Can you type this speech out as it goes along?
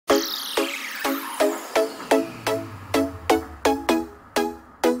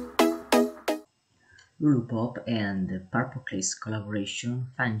Lulupop and the 퍼plkiss collaboration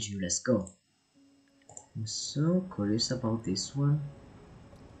Find You. Let's go. I'm so curious about this one.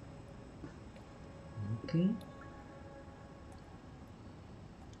 Okay.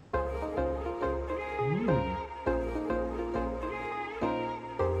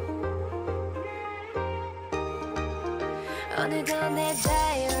 오늘도 내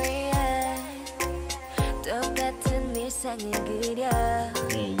다이어리에 똑같은 일상을 그려.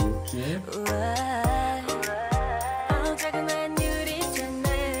 Hey, Yuki. 자그마한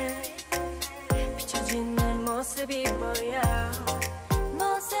유리창에 비춰진 내 모습이 보여.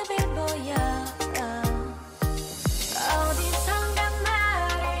 어디선가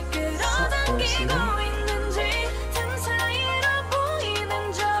나를 끌어당기고 있는지 틈 사이로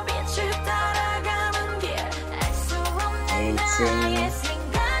보이는 저 빛을 따라가는 길. 알 수 없는 나의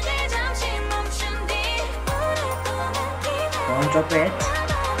생각을 잠시 멈춘 뒤 오랫동안 Don't drop it.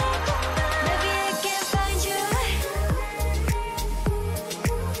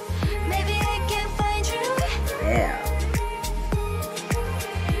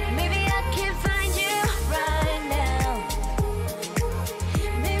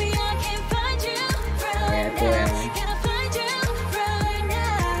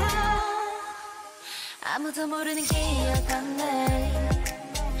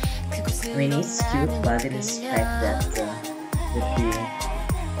 I mean, it's cute, but I didn't expect that would be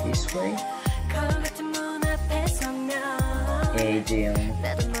this way. Hey, Jill.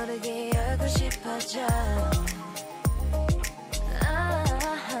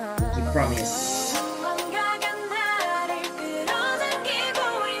 You promise.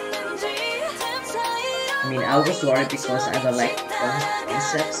 I mean, I was worried because I don't like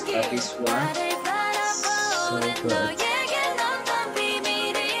concepts, but this one so good.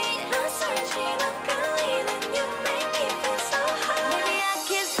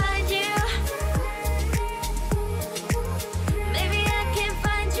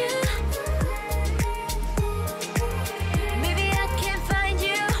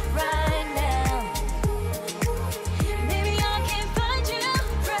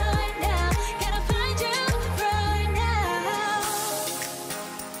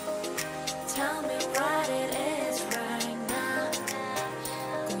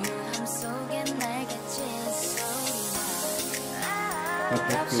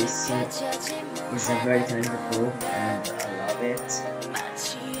 Perplkiss is a very talented group and I love it.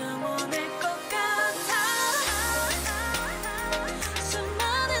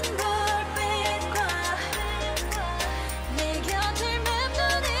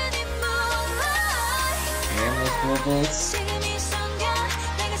 And those vocals.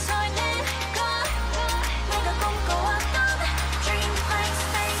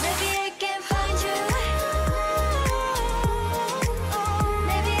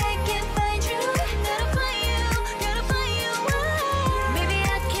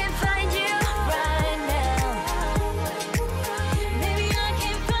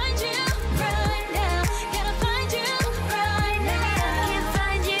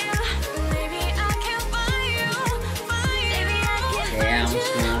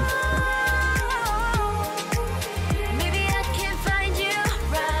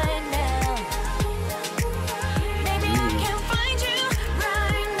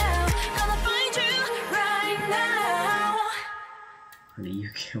 You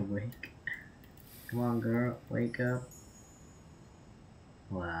can wake. Come on, girl, wake up.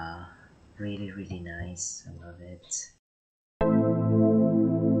 Wow, really nice. I love it.